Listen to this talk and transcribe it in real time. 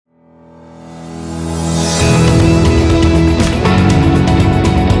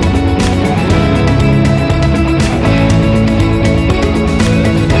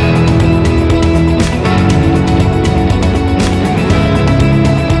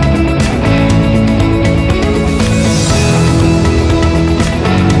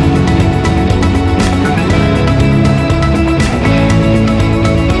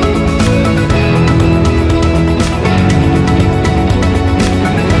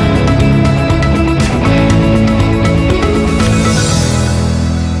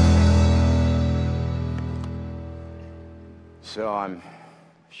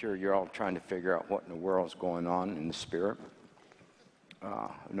sure you're all trying to figure out what in the world's going on in the spirit.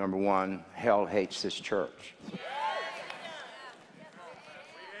 Number one, hell hates this church.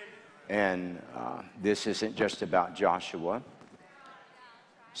 And this isn't just about Joshua.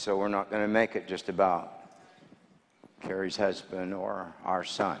 So we're not going to make it just about Carrie's husband or our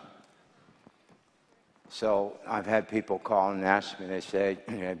son. So I've had people call and ask me, they say,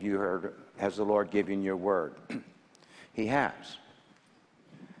 have you heard, has the Lord given you a word? He has.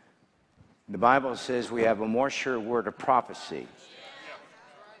 The Bible says we have a more sure word of prophecy,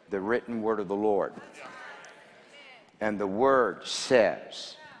 the written word of the Lord. And the word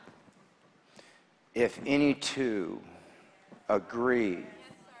says, if any two agree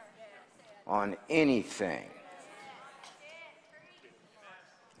on anything,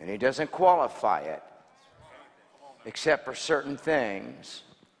 and he doesn't qualify it, except for certain things.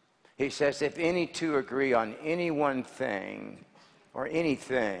 He says, if any two agree on any one thing or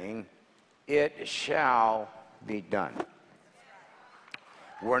anything, it shall be done.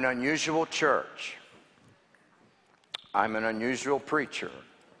 We're an unusual church. I'm an unusual preacher.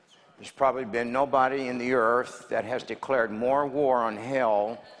 There's probably been nobody in the earth that has declared more war on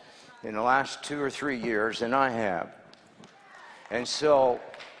hell in the last 2 or 3 years than I have. And so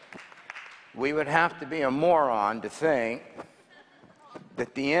we would have to be a moron to think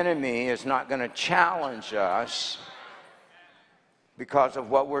that the enemy is not going to challenge us because of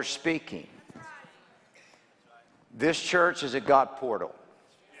what we're speaking. This church is a God portal.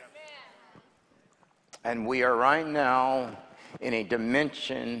 And we are right now in a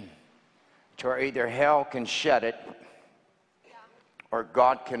dimension to where either hell can shut it or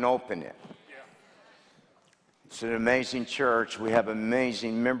God can open it. It's an amazing church. We have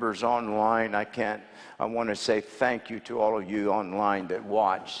amazing members online. I want to say thank you to all of you online that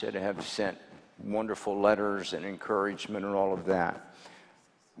watch, that have sent wonderful letters and encouragement and all of that.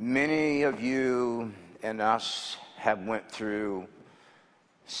 Many of you and us have went through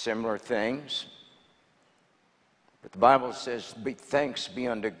similar things. But the Bible says, thanks be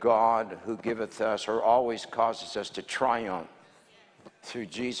unto God who giveth us or always causes us to triumph through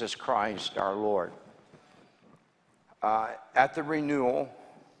Jesus Christ our Lord. At the renewal,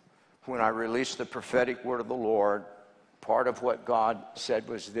 when I released the prophetic word of the Lord, part of what God said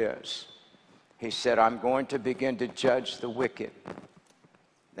was this. He said, I'm going to begin to judge the wicked.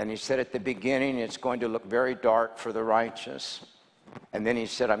 And he said at the beginning, it's going to look very dark for the righteous. And then he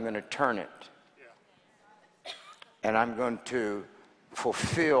said, I'm going to turn it. And I'm going to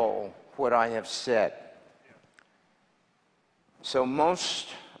fulfill what I have said. So most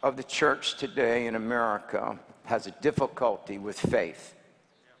of the church today in America has a difficulty with faith.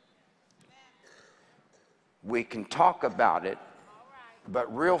 We can talk about it,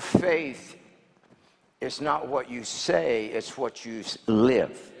 but real faith is not what you say, it's what you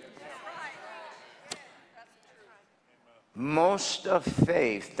live. Most of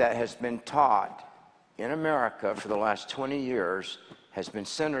faith that has been taught in America for the last 20 years has been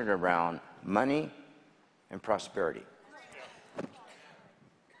centered around money and prosperity.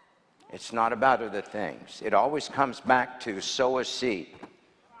 It's not about other things. It always comes back to sow a seed.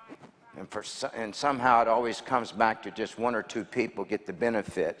 And somehow it always comes back to just 1 or 2 people get the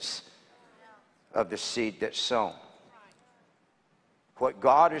benefits of the seed that's sown. What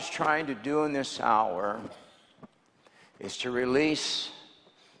God is trying to do in this hour is to release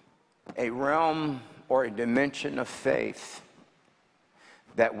a realm or a dimension of faith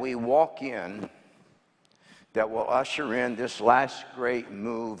that we walk in that will usher in this last great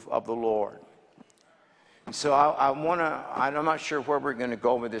move of the Lord. And so I'm not sure where we're going to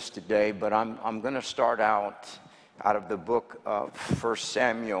go with this today, but I'm going to start out of the book of 1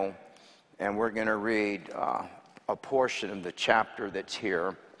 Samuel, and we're going to read a portion of the chapter that's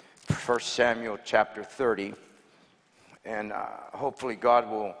here, 1 Samuel chapter 30, and hopefully God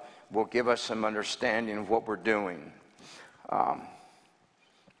will give us some understanding of what we're doing.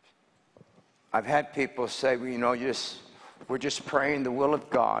 I've had people say, well, you know, we're just praying the will of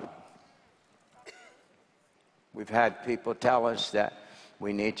God. We've had people tell us that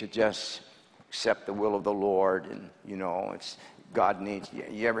we need to just accept the will of the Lord, and you know, it's God needs.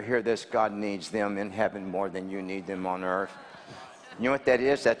 You ever hear this? God needs them in heaven more than you need them on earth. You know what that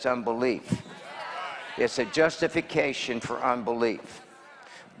is? That's unbelief. It's a justification for unbelief.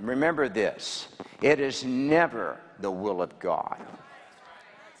 Remember this: it is never the will of God.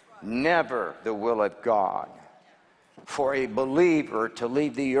 Never the will of God for a believer to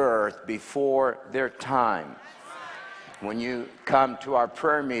leave the earth before their time. When you come to our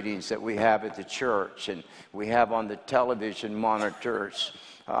prayer meetings that we have at the church and we have on the television monitors,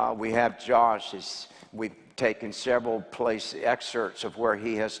 we have Josh, we taken several excerpts of where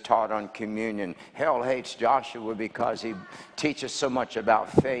he has taught on communion. Hell hates Joshua because he teaches so much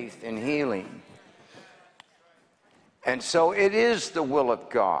about faith and healing. And so it is the will of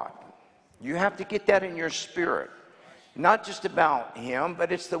God. You have to get that in your spirit. Not just about him,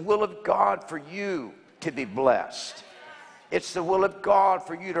 but it's the will of God for you to be blessed. It's the will of God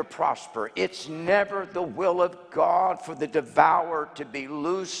for you to prosper. It's never the will of God for the devourer to be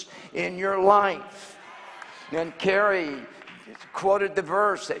loose in your life. And Carrie quoted the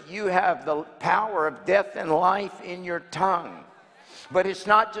verse that you have the power of death and life in your tongue. But it's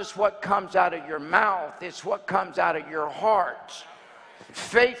not just what comes out of your mouth, it's what comes out of your heart.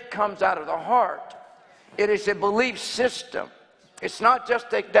 Faith comes out of the heart. It is a belief system. It's not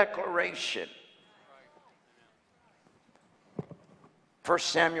just a declaration. 1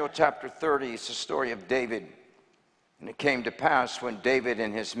 Samuel chapter 30 is the story of David. And it came to pass when David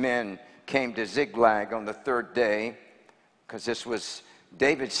and his men came to Ziklag on the third day, because this was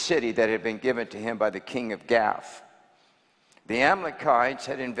David's city that had been given to him by the king of Gath. The Amalekites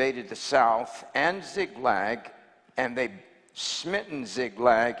had invaded the south and Ziklag, and they smitten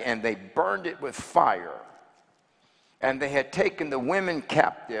Ziklag, and they burned it with fire. And they had taken the women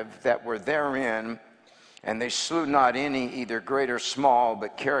captive that were therein, and they slew not any, either great or small,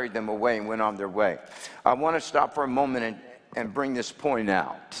 but carried them away and went on their way. I want to stop for a moment and bring this point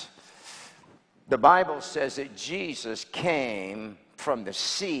out. The Bible says that Jesus came from the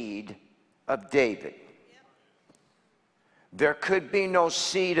seed of David. There could be no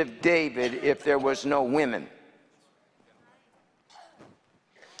seed of David if there was no women.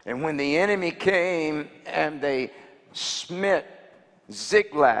 And when the enemy came and they smit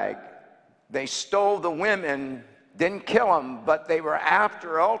Ziklag, they stole the women, didn't kill them, but they were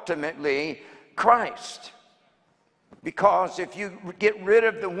after ultimately Christ. Because if you get rid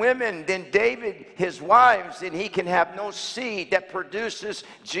of the women, then David, his wives, then he can have no seed that produces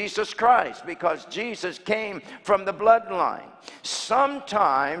Jesus Christ, because Jesus came from the bloodline.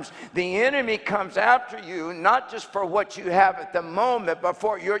 Sometimes the enemy comes after you, not just for what you have at the moment, but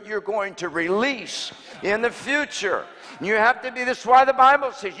for you're going to release in the future. You have to be, this is why the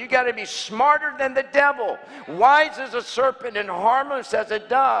Bible says you got to be smarter than the devil, wise as a serpent and harmless as a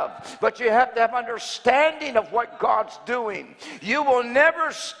dove. But you have to have understanding of what God's doing. You will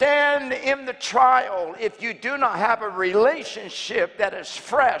never stand in the trial if you do not have a relationship that is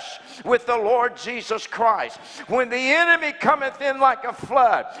fresh with the Lord Jesus Christ. When the enemy cometh in like a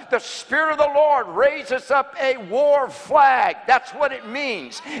flood, the Spirit of the Lord raises up a war flag. That's what it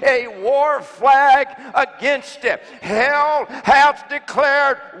means, a war flag against it. Hell has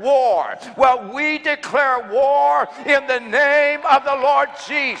declared war. Well, we declare war in the name of the Lord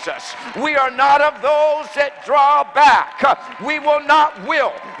Jesus. We are not of those that draw back. We will not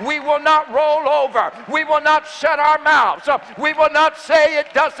wilt. We will not roll over. We will not shut our mouths. We will not say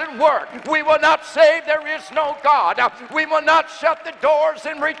it doesn't work. We will not say there is no God. We will not shut the doors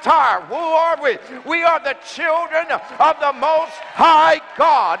and retire. Who are we? We are the children of the Most High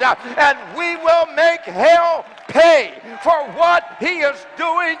God, and we will make hell pay for what he is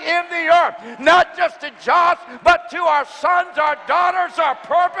doing in the earth, not just to Josh, but to our sons, our daughters, our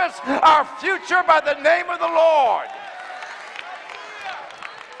purpose, our future, by the name of the Lord.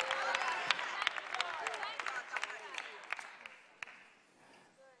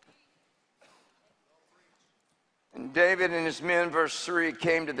 And David and his men, verse 3,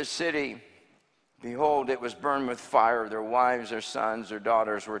 came to the city. Behold, it was burned with fire. Their wives, their sons, their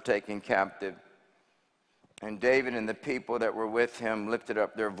daughters were taken captive. And David and the people that were with him lifted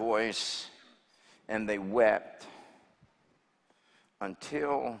up their voice, and they wept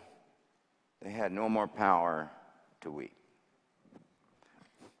until they had no more power to weep.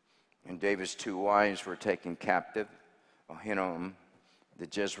 And David's two wives were taken captive, Ahinoam the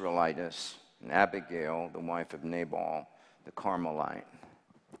Jezreelitess, and Abigail, the wife of Nabal the Carmelite.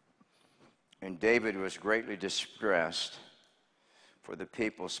 And David was greatly distressed, for the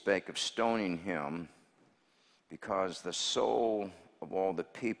people spake of stoning him, because the soul of all the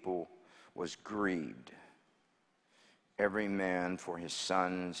people was grieved, every man for his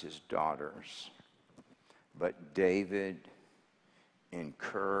sons, his daughters. But David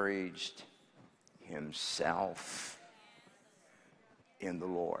encouraged himself in the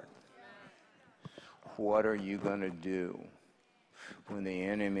Lord. What are you going to do when the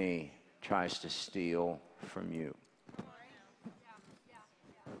enemy tries to steal from you?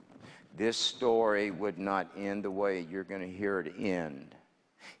 This story would not end the way you're going to hear it end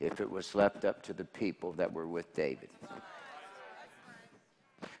if it was left up to the people that were with David.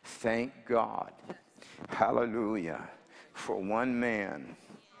 Thank God, hallelujah, for one man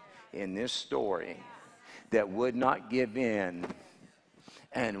in this story that would not give in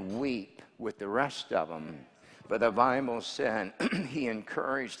and weep with the rest of them. But the Bible said he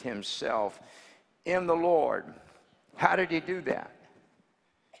encouraged himself in the Lord. How did he do that?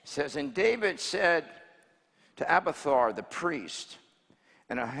 It says, and David said to Abiathar the priest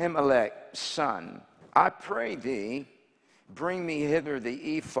and Ahimelech's son, I pray thee, bring me hither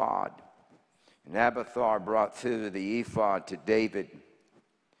the ephod. And Abiathar brought thither the ephod to David.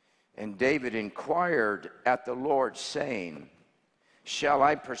 And David inquired at the Lord, saying, shall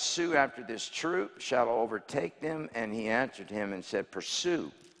I pursue after this troop? Shall I overtake them? And he answered him and said,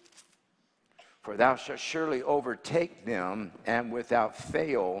 pursue, for thou shalt surely overtake them, and without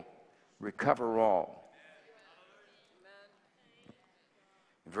fail recover all.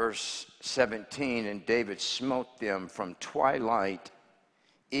 Verse 17, and David smote them from twilight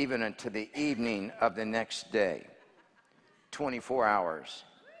even unto the evening of the next day. 24 hours.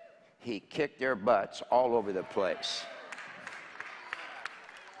 He kicked their butts all over the place.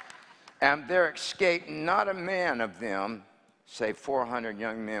 And there escaped not a man of them, save 400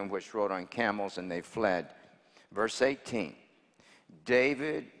 young men which rode on camels, and they fled. Verse 18,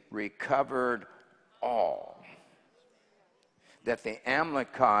 David recovered all that the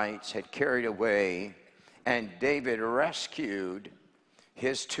Amalekites had carried away, and David rescued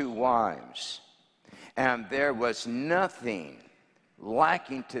his 2 wives. And there was nothing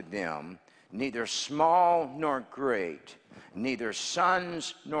lacking to them, neither small nor great, neither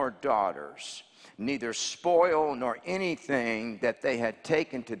sons nor daughters, neither spoil nor anything that they had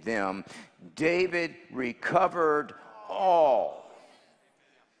taken to them. David recovered all.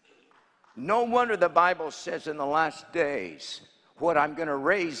 No wonder the Bible says in the last days, what I'm going to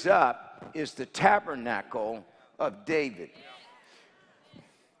raise up is the tabernacle of David.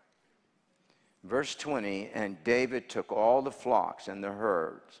 Verse 20, and David took all the flocks and the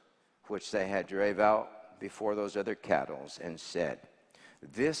herds which they had drave out before those other cattle, and said,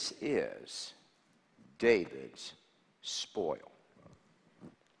 this is David's spoil.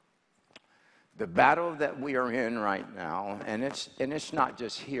 The battle that we are in right now, and it's not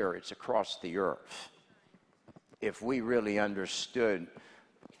just here, it's across the earth. If we really understood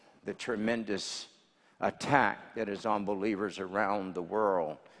the tremendous attack that is on believers around the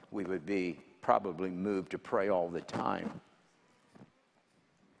world, we would be probably moved to pray all the time.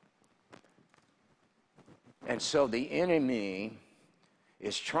 And so the enemy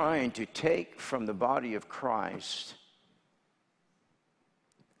is trying to take from the body of Christ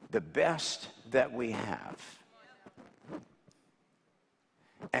the best that we have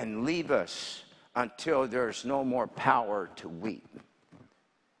and leave us until there's no more power to weep.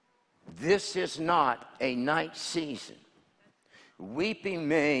 This is not a night season. Weeping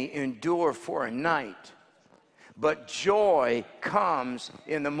may endure for a night, but joy comes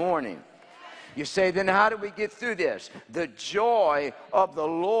in the morning. You say, then how do we get through this? The joy of the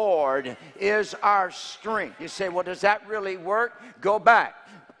Lord is our strength. You say, well, does that really work? Go back.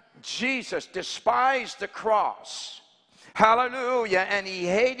 Jesus despised the cross. Hallelujah. And he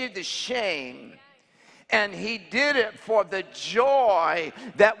hated the shame. And he did it for the joy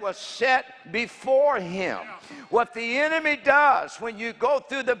that was set before him. What the enemy does when you go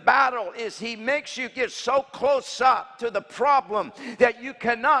through the battle is he makes you get so close up to the problem that you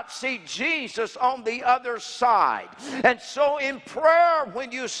cannot see Jesus on the other side. And so in prayer,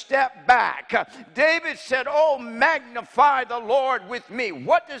 when you step back, David said, oh, magnify the Lord with me.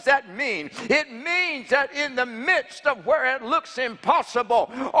 What does that mean? It means that in the midst of where it looks impossible,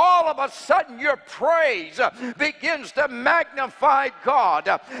 all of a sudden your praise begins to magnify God.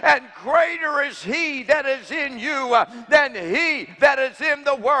 And greater is he that is in you than he that is in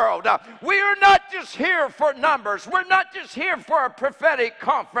the world. We are not just here for numbers. We're not just here for a prophetic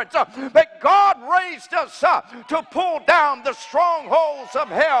conference. But God raised us up to pull down the strongholds of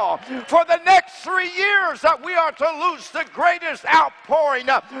hell. For the next 3 years that we are to lose the greatest outpouring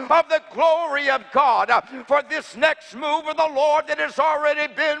of the glory of God. For this next move of the Lord that has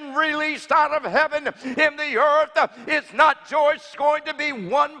already been released out of heaven in the earth, it's not just going to be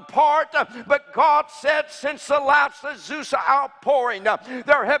one part, but God said since the last Azusa outpouring,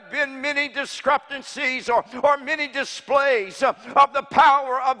 there have been many discrepancies or many displays of the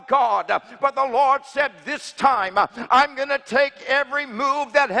power of God. But the Lord said, this time I'm going to take every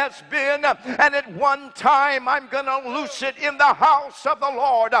move that has been, and at one time I'm going to loose it in the house of the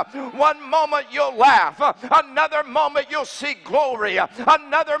Lord. One moment you'll laugh, another moment you'll see glory,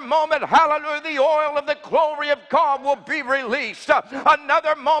 another moment, hallelujah, the oil of the glory of God will be released.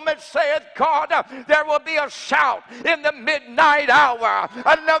 Another moment, saith God, there will be a shout in the midnight hour.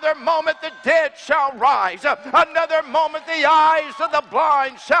 Another moment, the dead shall rise. Another moment, the eyes of the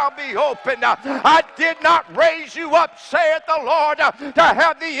blind shall be opened. I did not raise you up, saith the Lord, to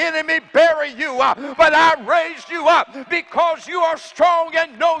have the enemy bury you, but I raised you up because you are strong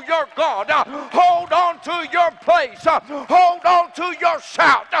and know your God. Hold on to your place. Hold on to your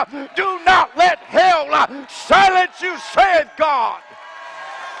shout. Do not let hell silence you, saith God.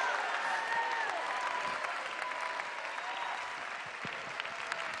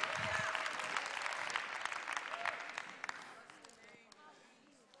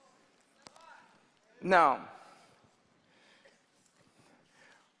 Now,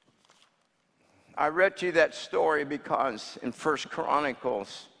 I read to you that story because in 1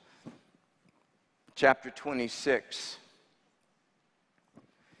 Chronicles chapter 26,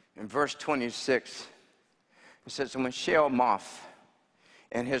 in verse 26, it says, when Shelomoth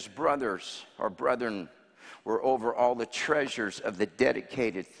and his brothers or brethren were over all the treasures of the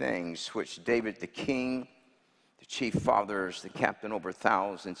dedicated things which David the king, the chief fathers, the captain over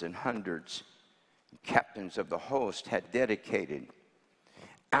thousands and hundreds, captains of the host had dedicated,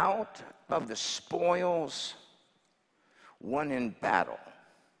 out of the spoils won in battle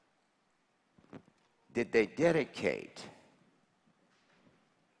did they dedicate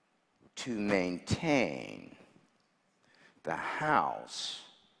to maintain the house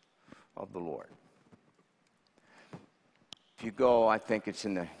of the Lord. If you go, I think it's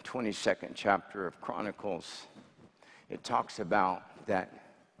in the 22nd chapter of Chronicles, it talks about that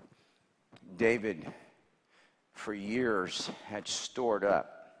David for years had stored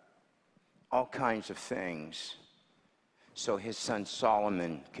up all kinds of things so his son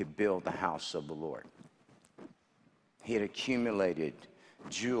Solomon could build the house of the Lord. He had accumulated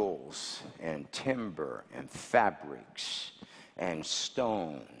jewels and timber and fabrics and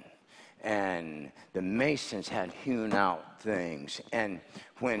stone, and the masons had hewn out things. And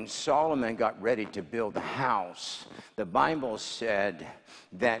when Solomon got ready to build the house, the Bible said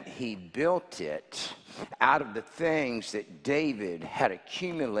that he built it out of the things that David had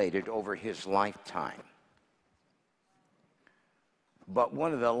accumulated over his lifetime. But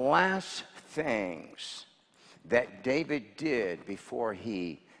one of the last things that David did before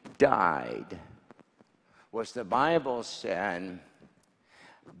he died was, the Bible said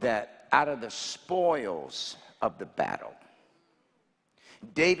that out of the spoils of the battle,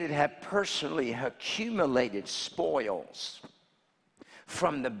 David had personally accumulated spoils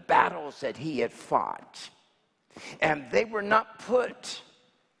from the battles that he had fought. And they were not put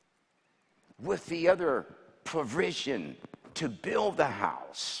with the other provision to build the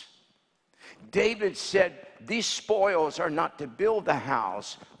house. David said, these spoils are not to build the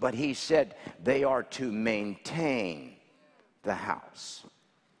house, but he said they are to maintain the house.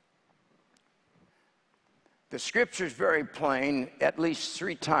 The scripture is very plain. At least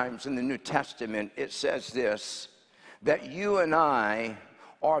 3 times in the New Testament it says this, that you and I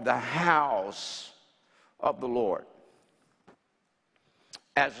are the house of the Lord.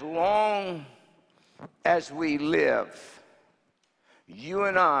 As long as we live, you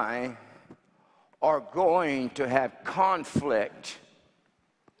and I are going to have conflict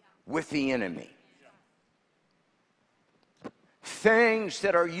with the enemy. Things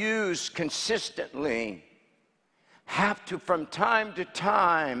that are used consistently have to, from time to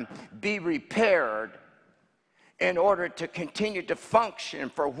time, be repaired in order to continue to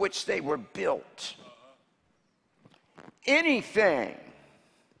function for which they were built. Anything.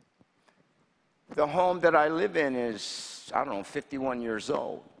 The home that I live in is, 51 years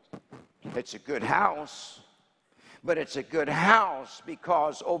old. It's a good house, but it's a good house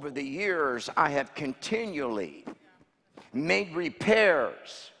because over the years I have continually made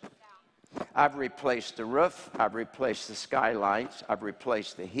repairs. I've replaced the roof, I've replaced the skylights, I've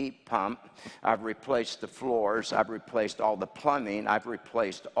replaced the heat pump, I've replaced the floors, I've replaced all the plumbing, I've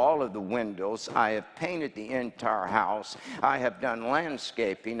replaced all of the windows, I have painted the entire house, I have done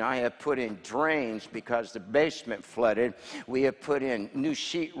landscaping, I have put in drains because the basement flooded, we have put in new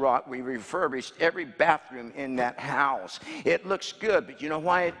sheetrock, we refurbished every bathroom in that house. It looks good, but you know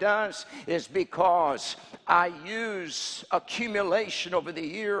why it does? It's because I use accumulation over the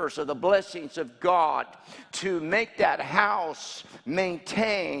years of the blessings of God to make that house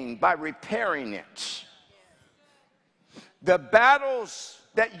maintained by repairing it. The battles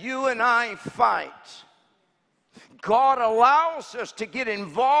that you and I fight, God allows us to get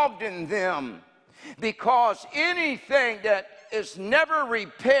involved in them because anything that is never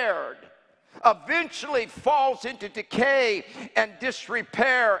repaired eventually falls into decay and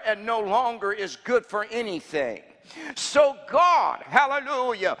disrepair and no longer is good for anything. So God,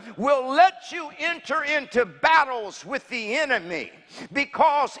 hallelujah, will let you enter into battles with the enemy,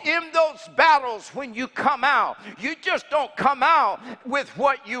 because in those battles, when you come out, you just don't come out with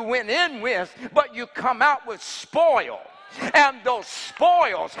what you went in with, but you come out with spoil. And those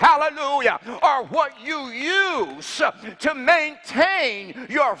spoils, hallelujah, are what you use to maintain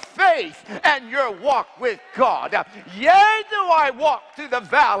your faith and your walk with God. Yea, though I walk through the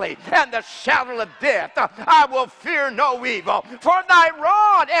valley and the shadow of death, I will fear no evil. For thy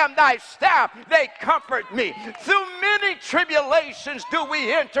rod and thy staff, they comfort me. Through many tribulations do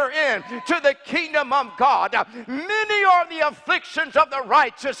we enter in to the kingdom of God. Many are the afflictions of the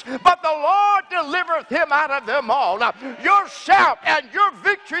righteous, but the Lord delivereth him out of them all. Your shout and your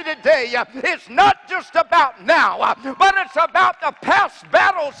victory today is not just about now, but it's about the past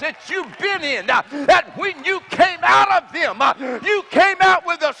battles that you've been in, that when you came out of them, you came out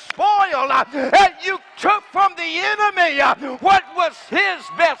with a spoil, and you took from the enemy what was his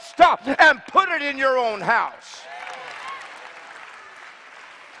best stuff and put it in your own house.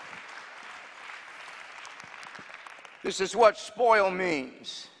 This is what spoil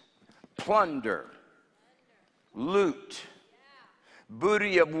means: plunder, loot,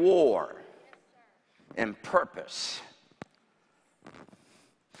 booty of war, and purpose.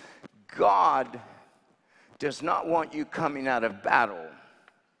 God does not want you coming out of battle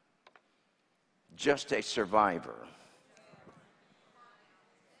just a survivor,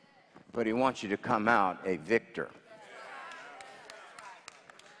 but he wants you to come out a victor.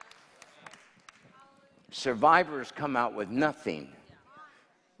 Survivors come out with nothing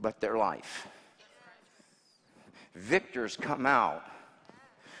but their life. Victors come out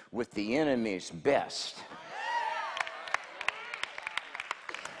with the enemy's best.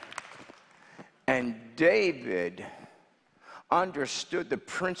 And David understood the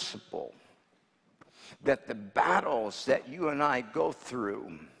principle that the battles that you and I go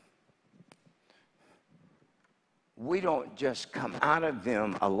through, we don't just come out of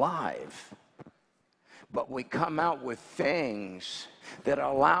them alive, but we come out with things that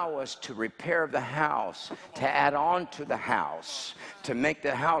allow us to repair the house, to add on to the house, to make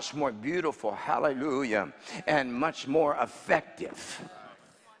the house more beautiful, hallelujah, and much more effective.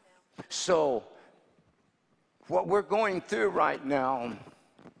 So, what we're going through right now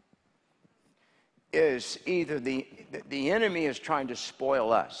is either the enemy is trying to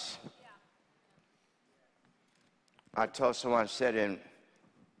spoil us. I told someone, I said, and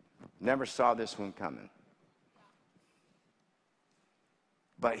never saw this one coming.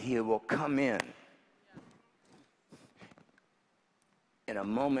 But he will come in a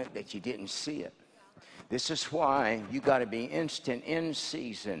moment that you didn't see it. This is why you got to be instant in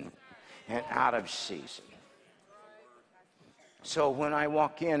season and out of season. So when I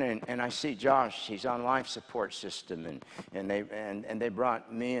walk in and I see Josh, he's on life support system, and they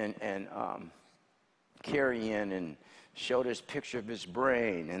brought me and Carrie in and showed us a picture of his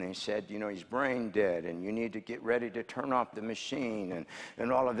brain, and they said, you know, he's brain dead, and you need to get ready to turn off the machine,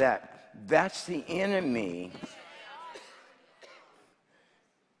 and all of that. That's the enemy.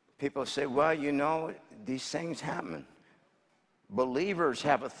 People say, well, you know, these things happen. Believers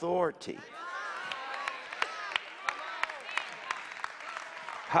have authority.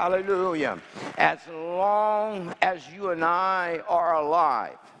 Hallelujah. As long as you and I are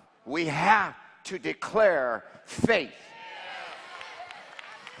alive, we have to declare faith.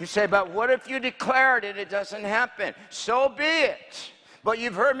 You say, but what if you declare it and it doesn't happen? So be it. But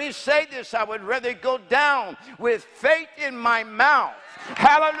you've heard me say this, I would rather go down with faith in my mouth,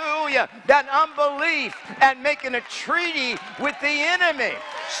 hallelujah, than unbelief and making a treaty with the enemy.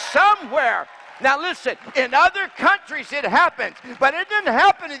 Somewhere. Now listen, in other countries it happens, but it didn't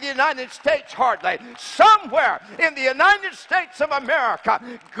happen in the United States hardly. Somewhere in the United States of America,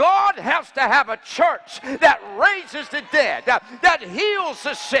 God has to have a church that raises the dead, that heals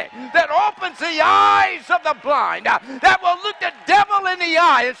the sick, that opens the eyes of the blind, that will look the devil in the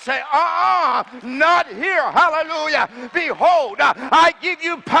eye and say, not here, hallelujah. Behold, I give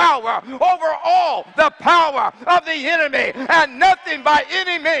you power over all the power of the enemy, and nothing by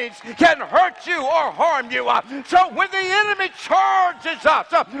any means can hurt you or harm you. So when the enemy charges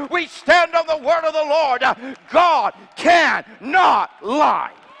us, we stand on the word of the Lord. God cannot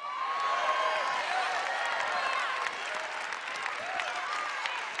lie.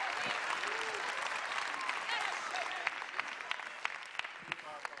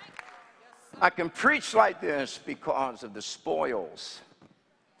 I can preach like this because of the spoils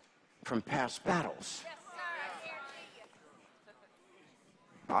from past battles.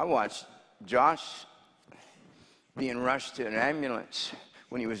 I watched Josh being rushed to an ambulance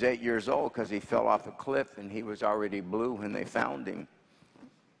when he was 8 years old because he fell off a cliff and he was already blue when they found him.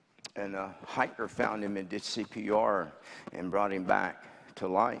 And a hiker found him and did CPR and brought him back to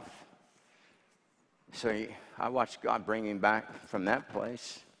life. So I watched God bring him back from that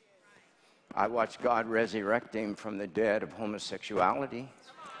place. I watched God resurrect him from the dead of homosexuality.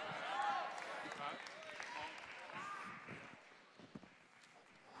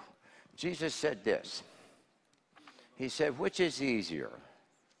 Jesus said this. He said, which is easier,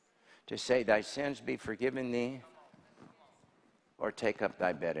 to say thy sins be forgiven thee, or take up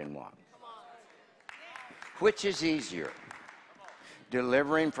thy bed and walk? Which is easier,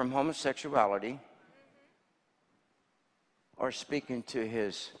 delivering from homosexuality or speaking to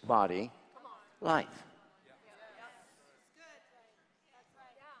his body life?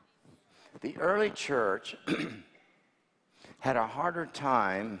 The early church had a harder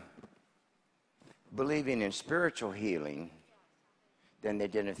time believing in spiritual healing than they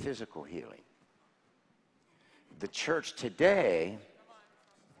did in physical healing. The church today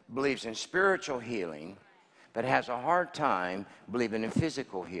believes in spiritual healing, but has a hard time believing in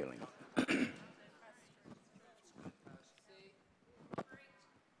physical healing.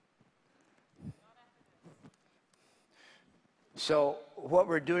 So what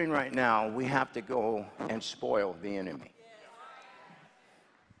we're doing right now, we have to go and spoil the enemy.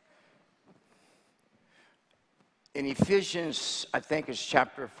 In Ephesians, I think it's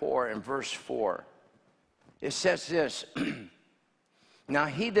chapter 4 and verse 4, it says this, now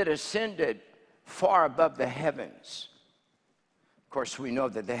he that ascended far above the heavens. Of course, we know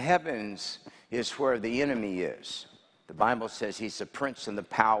that the heavens is where the enemy is. The Bible says he's the prince and the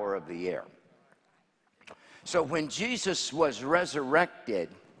power of the air. So when Jesus was resurrected,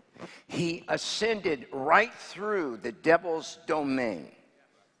 he ascended right through the devil's domain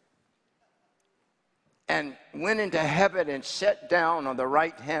and went into heaven and sat down on the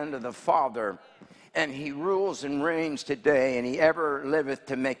right hand of the Father. And he rules and reigns today, and he ever liveth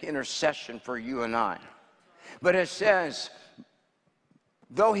to make intercession for you and I. But it says,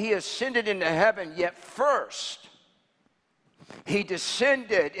 though he ascended into heaven, yet first he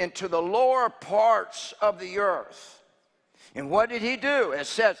descended into the lower parts of the earth. And what did he do? It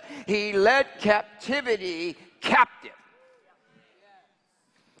says, he led captivity captive.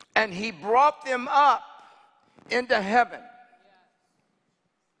 And he brought them up into heaven.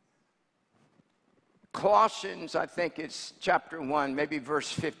 Colossians, I think it's chapter 1, maybe verse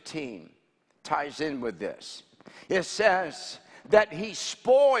 15, ties in with this. It says that he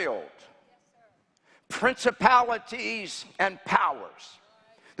spoiled principalities and powers.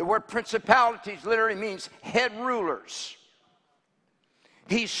 The word principalities literally means head rulers.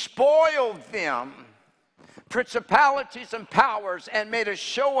 He spoiled them, principalities and powers, and made a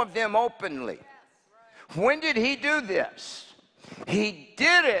show of them openly. When did he do this? He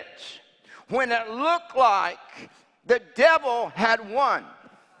did it when it looked like the devil had won.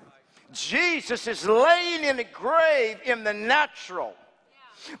 Jesus is laying in a grave in the natural,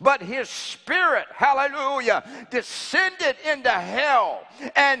 but his spirit, hallelujah, descended into hell,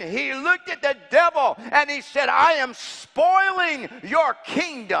 and he looked at the devil and he said, I am spoiling your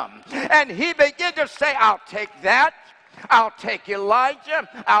kingdom. And he began to say, I'll take that. I'll take Elijah,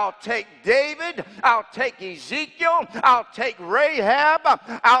 I'll take David, I'll take Ezekiel, I'll take Rahab,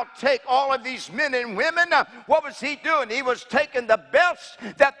 I'll take all of these men and women. What was he doing? He was taking the best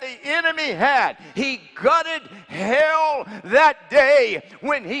that the enemy had. He gutted hell that day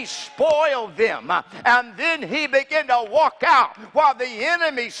when he spoiled them. And then he began to walk out while the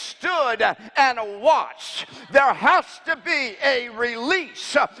enemy stood and watched. There has to be a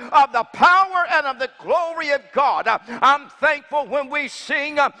release of the power and of the glory of God. I'm thankful when we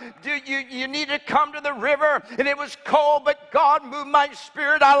sing, you need to come to the river, and it was cold, but God moved my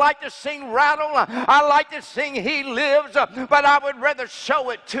spirit. I like to sing rattle. I like to sing He Lives, but I would rather show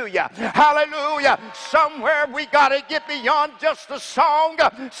it to you. Hallelujah. Somewhere we got to get beyond just the song.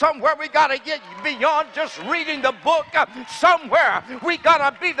 Somewhere we got to get beyond just reading the book. Somewhere we got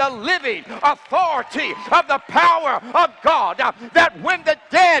to be the living authority of the power of God, that when the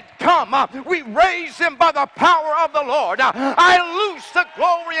dead come, we raise them by the power of the Lord. I loose the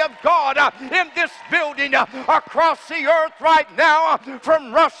glory of God in this building across the earth right now,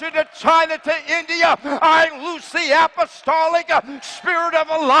 from Russia to China to India. I loose the apostolic spirit of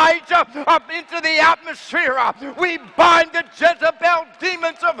Elijah up into the atmosphere. We bind the Jezebel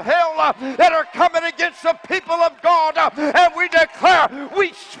demons of hell that are coming against the people of God, and we declare,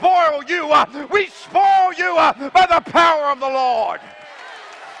 we spoil you. We spoil you by the power of the Lord.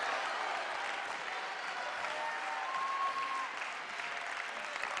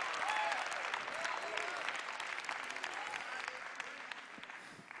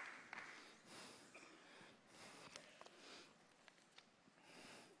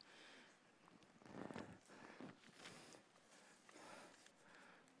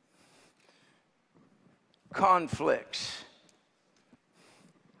 conflicts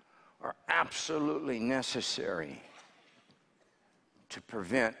are absolutely necessary to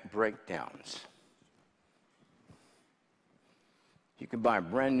prevent breakdowns. You can buy a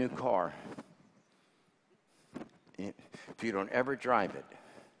brand new car. If you don't ever drive it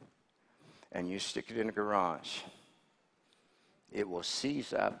and you stick it in a garage, it will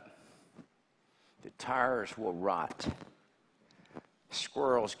seize up. The tires will rot.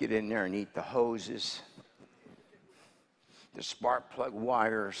 Squirrels get in there and eat the hoses, the spark plug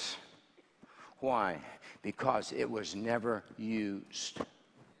wires. Why? Because it was never used.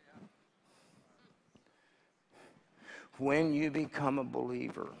 When you become a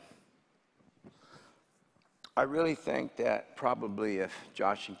believer, I really think that probably if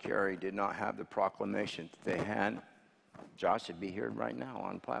Josh and Carrie did not have the proclamation that they had, Josh would be here right now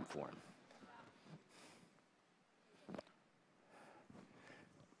on platform.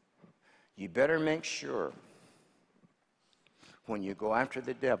 You better make sure when you go after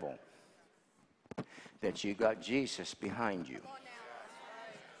the devil that you got Jesus behind you.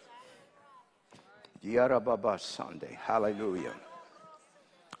 Yarababa Sunday. Hallelujah.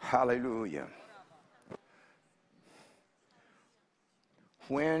 Hallelujah.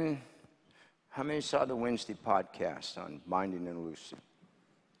 How many saw the Wednesday podcast on binding and loosing?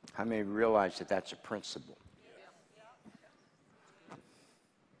 How many realize that that's a principle?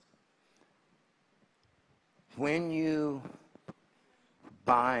 When you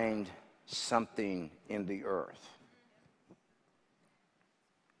bind something in the earth,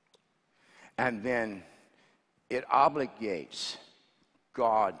 and then it obligates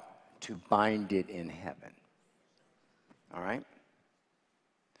God to bind it in heaven. All right?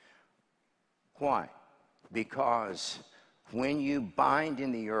 Why? Because when you bind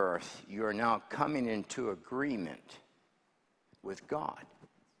in the earth, you are now coming into agreement with God.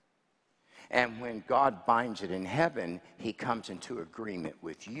 And when God binds it in heaven, he comes into agreement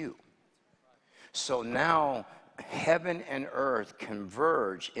with you. So now heaven and earth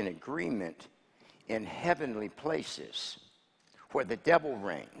converge in agreement in heavenly places where the devil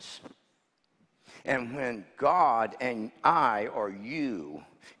reigns. And when God and I or you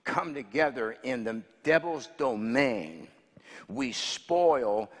come together in the devil's domain, we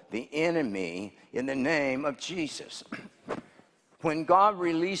spoil the enemy in the name of Jesus. When God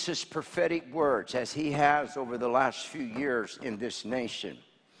releases prophetic words, as he has over the last few years in this nation,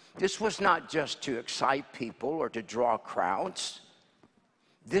 this was not just to excite people or to draw crowds.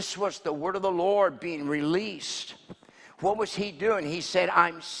 This was the word of the Lord being released. What was he doing? He said,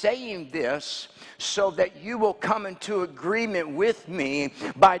 I'm saying this so that you will come into agreement with me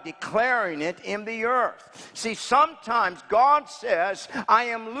by declaring it in the earth. See, sometimes God says, I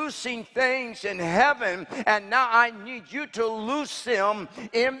am loosing things in heaven, and now I need you to loose them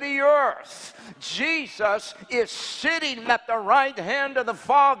in the earth. Jesus is sitting at the right hand of the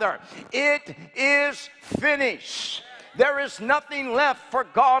Father. It is finished. There is nothing left for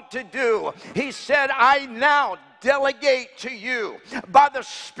God to do. He said, I now delegate to you by the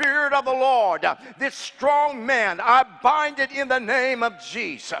Spirit of the Lord this strong man. I bind it in the name of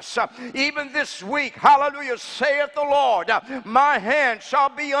Jesus. Even this week, hallelujah, saith the Lord, my hand shall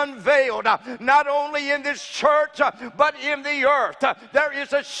be unveiled, not only in this church, but in the earth. There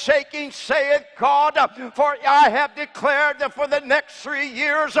is a shaking, saith God, for I have declared that for the next 3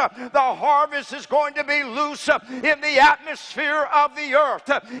 years, the harvest is going to be loose in the atmosphere of the earth.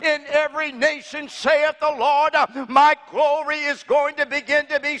 In every nation, saith the Lord, my glory is going to begin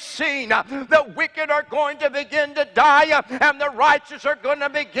to be seen. The wicked are going to begin to die, and the righteous are going to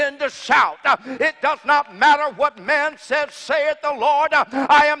begin to shout. It does not matter what man says, saith the Lord.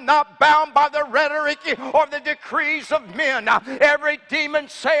 I am not bound by the rhetoric or the decrees of men. Every demon,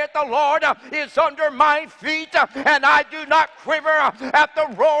 saith the Lord, is under my feet, and I do not quiver at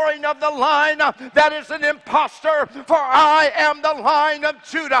the roaring of the lion that is an impostor, for I am the Lion of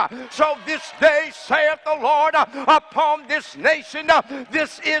Judah. So this day, saith the Lord, upon this nation,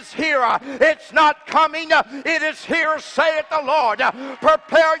 this is here. It's not coming, it is here, saith the Lord.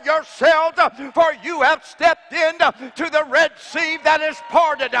 Prepare yourselves, for you have stepped into the Red Sea that is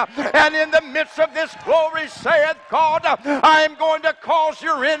parted, and in the midst of this glory, saith God, I am going to cause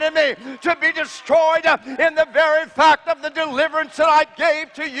your enemy to be destroyed in the very fact of the deliverance that I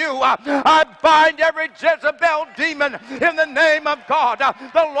gave to you. I bind every Jezebel demon in the name of God.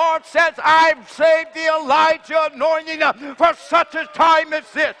 The Lord says, I've saved the Elijah anointing for such a time as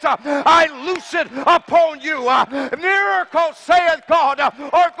this. I loose it upon you. Miracles, saith God,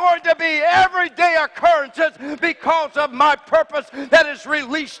 are going to be everyday occurrences because of my purpose that is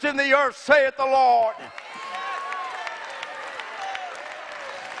released in the earth, saith the Lord.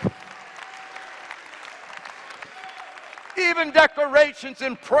 even declarations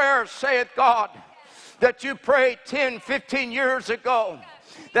and prayers, saith God, that you prayed 10, 15 years ago,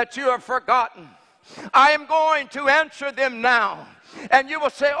 that you have forgotten. I am going to answer them now. And you will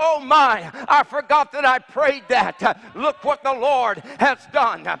say, oh my, I forgot that I prayed that. Look what the Lord has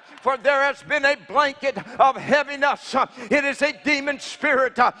done. For there has been a blanket of heaviness. It is a demon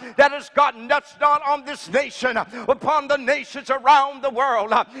spirit that has gotten that's not on this nation, upon the nations around the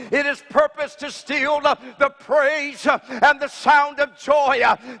world. It is purpose to steal the praise and the sound of joy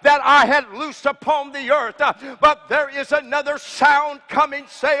that I had loosed upon the earth. But there is another sound coming,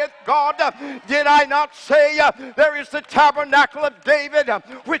 saith God. Did I not say there is the tabernacle of David,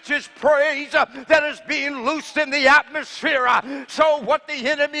 which is praise that is being loosed in the atmosphere. So what the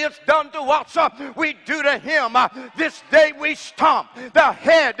enemy has done to us, we do to him. This day we stomp the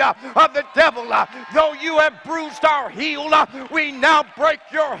head of the devil. Though you have bruised our heel, we now break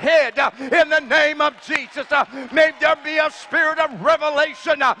your head in the name of Jesus. May there be a spirit of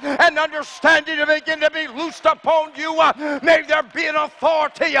revelation and understanding to begin to be loosed upon you. May there be an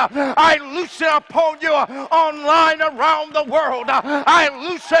authority. I loose it upon you online around the world. I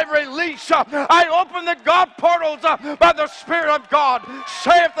loose and release. I open the God portals by the Spirit of God,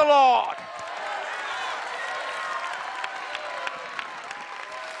 saith the Lord.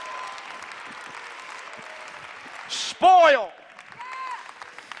 Spoil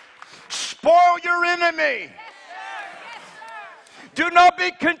your enemy. Do not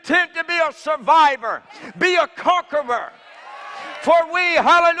be content to be a survivor. Be a conqueror. For we,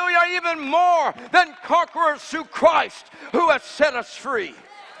 hallelujah, are even more than conquerors through Christ who has set us free.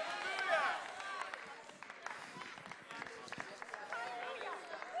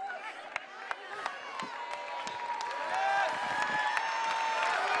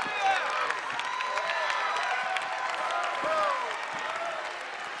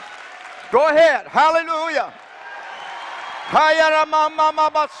 Go ahead. Hallelujah.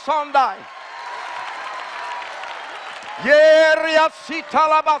 Hayaramamamabasandai.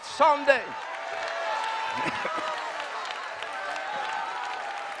 Yeriasitalabasande.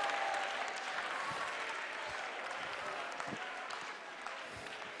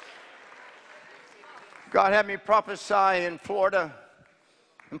 God had me prophesy in Florida,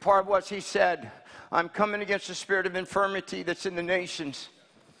 and part of what he said, I'm coming against the spirit of infirmity that's in the nations,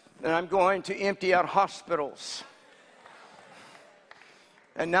 and I'm going to empty out hospitals.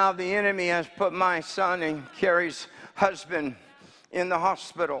 And now the enemy has put my son and Carrie's husband in the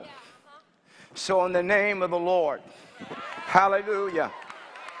hospital. So in the name of the Lord, hallelujah,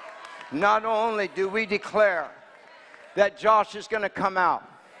 not only do we declare that Josh is going to come out,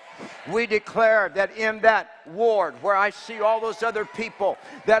 we declare that in that ward where I see all those other people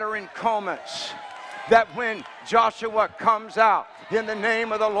that are in comas, that when Joshua comes out in the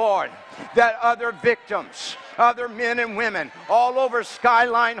name of the Lord, that other victims, other men and women all over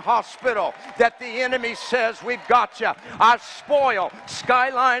Skyline Hospital, that the enemy says, we've got you. I spoil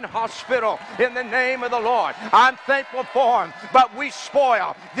Skyline Hospital in the name of the Lord. I'm thankful for him, but we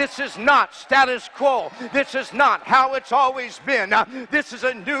spoil. This is not status quo. This is not how it's always been. This is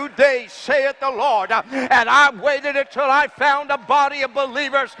a new day, saith the Lord. And I waited until I found a body of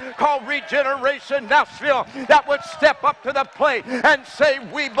believers called Regeneration Nashville that would step up to the plate and say,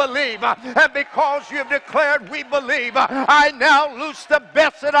 we believe. And because you've declared we believe, I now loose the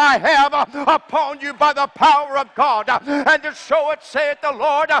best that I have upon you by the power of God. And to show it, saith the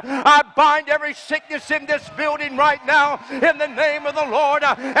Lord, I bind every sickness in this building right now in the name of the Lord,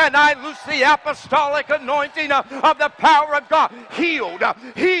 and I loose the apostolic anointing of the power of God. Healed,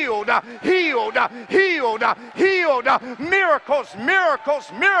 healed, healed, healed, healed. Miracles, miracles,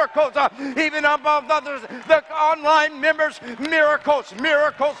 miracles. Even above others, the online members, miracles,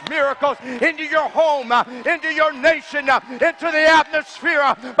 miracles, miracles into your home, into your nation, into the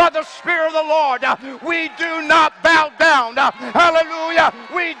atmosphere by the Spirit of the Lord. We do not bow down. Hallelujah.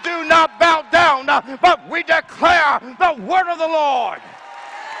 We do not bow down, but we declare the word of the Lord.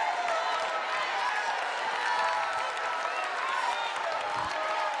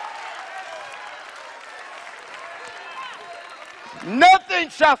 Nothing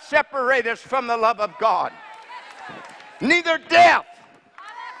shall separate us from the love of God. Neither death,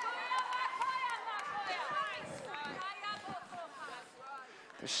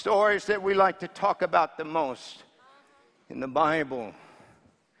 the stories that we like to talk about the most in the Bible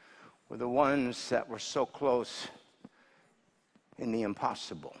were the ones that were so close in the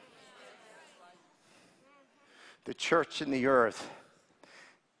impossible. The church in the earth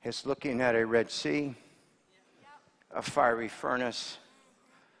is looking at a Red Sea, a fiery furnace,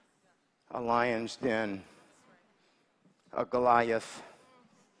 a lion's den, a Goliath.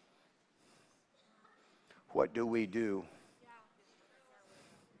 What do we do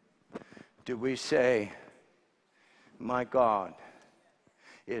do we say, my God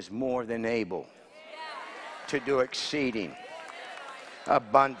is more than able to do exceeding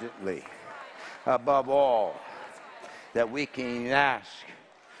abundantly above all that we can ask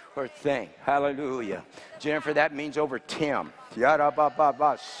or think. Hallelujah. Jennifer, that means over 10.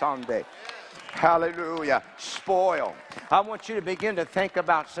 Yarababa Sunday. Hallelujah. Spoil. I want you to begin to think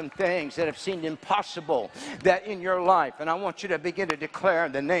about some things that have seemed impossible that in your life. And I want you to begin to declare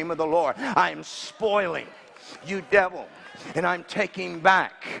in the name of the Lord, I am spoiling you, devil. And I'm taking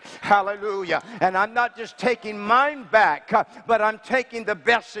back. Hallelujah. And I'm not just taking mine back, but I'm taking the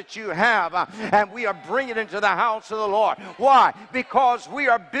best that you have. And we are bringing it into the house of the Lord. Why? Because we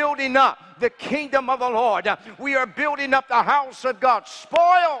are building up the kingdom of the Lord. We are building up the house of God.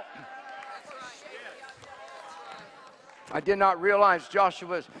 Spoil. I did not realize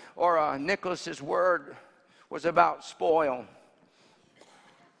Joshua's or Nicholas's word was about spoil.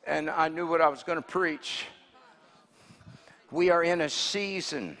 And I knew what I was going to preach. We are in a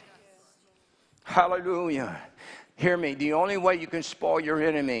season. Hallelujah. Hear me. The only way you can spoil your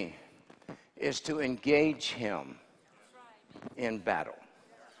enemy is to engage him in battle.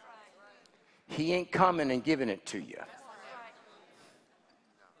 He ain't coming and giving it to you.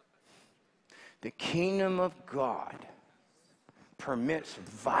 The kingdom of God permits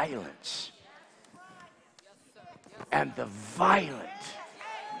violence, and the violent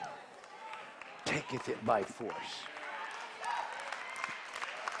taketh it by force.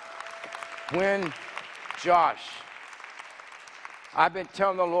 When Josh, I've been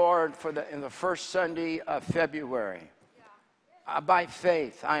telling the Lord in the first Sunday of February, by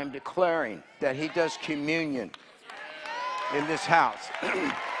faith I am declaring that he does communion in this house.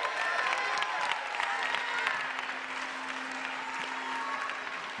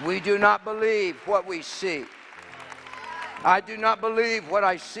 We do not believe what we see. I do not believe what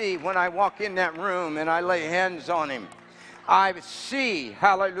I see when I walk in that room and I lay hands on him. I see,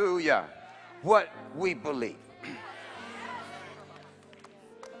 hallelujah, what we believe.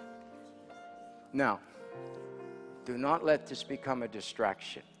 Now, do not let this become a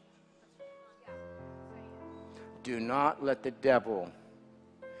distraction. Do not let the devil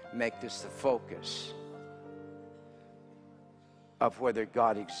make this the focus of whether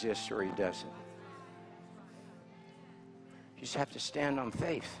God exists or he doesn't. You just have to stand on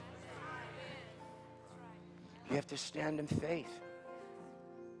faith. You have to stand in faith.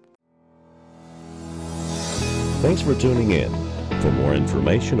 Thanks for tuning in. For more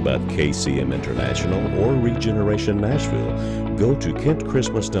information about KCM International or Regeneration Nashville, go to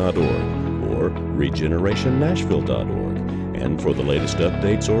kentchristmas.org or regenerationnashville.org. And for the latest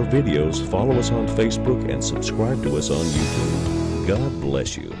updates or videos, follow us on Facebook and subscribe to us on YouTube. God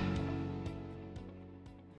bless you.